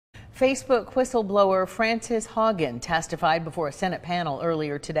Facebook whistleblower Frances Haugen testified before a Senate panel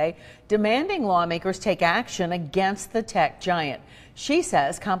earlier today, demanding lawmakers take action against the tech giant. She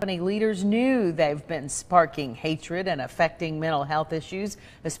says company leaders knew they've been sparking hatred and affecting mental health issues,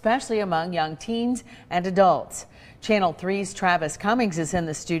 especially among young teens and adults. Channel 3's Travis Cummings is in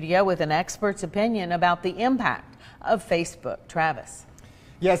the studio with an expert's opinion about the impact of Facebook. Travis.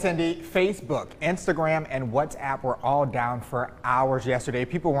 Yes, Cindy, Facebook, Instagram, and WhatsApp were all down for hours yesterday.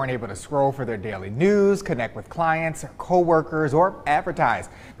 People weren't able to scroll for their daily news, connect with clients, co-workers, or advertise.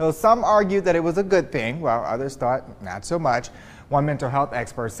 Though some argued that it was a good thing, while others thought not so much. One mental health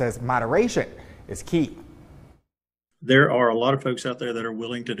expert says moderation is key. There are a lot of folks out there that are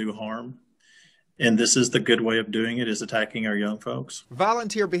willing to do harm. And this is the good way of doing it, is attacking our young folks.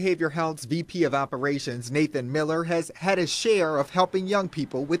 Volunteer Behavior Health's VP of Operations, Nathan Miller, has had his share of helping young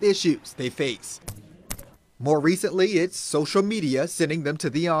people with issues they face. More recently, it's social media sending them to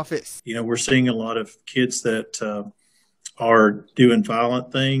the office. You know, we're seeing a lot of kids that are doing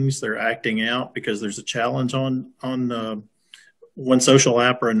violent things. They're acting out because there's a challenge on one social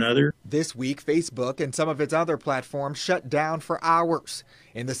app or another. This week, Facebook and some of its other platforms shut down for hours.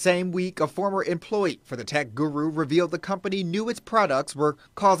 In the same week, a former employee for the tech guru revealed the company knew its products were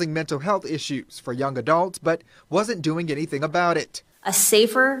causing mental health issues for young adults, but wasn't doing anything about it. A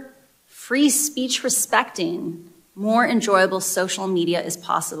safer, free speech respecting, more enjoyable social media is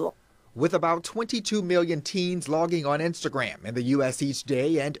possible. With about 22 million teens logging on Instagram in the U.S. each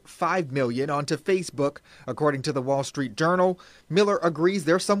day and 5 million onto Facebook, according to the Wall Street Journal, Miller agrees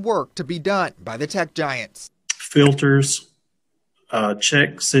there's some work to be done by the tech giants. Filters,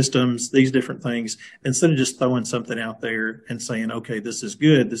 check systems, these different things, instead of just throwing something out there and saying, okay, this is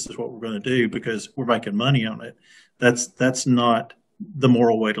good, this is what we're going to do because we're making money on it. That's not the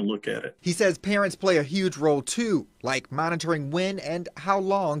moral way to look at it. He says parents play a huge role too, like monitoring when and how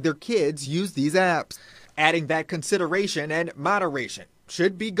long their kids use these apps. Adding that consideration and moderation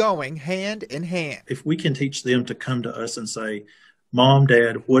should be going hand in hand. If we can teach them to come to us and say, Mom,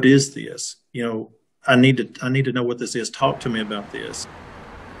 Dad, what is this? You know, I need to know what this is. Talk to me about this.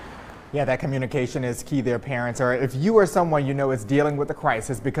 Yeah, that communication is key there, parents. Or if you or someone you know is dealing with a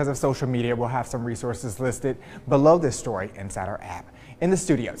crisis because of social media, we'll have some resources listed below this story inside our app. In the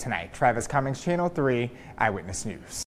studio tonight, Travis Cummings, Channel 3 Eyewitness News.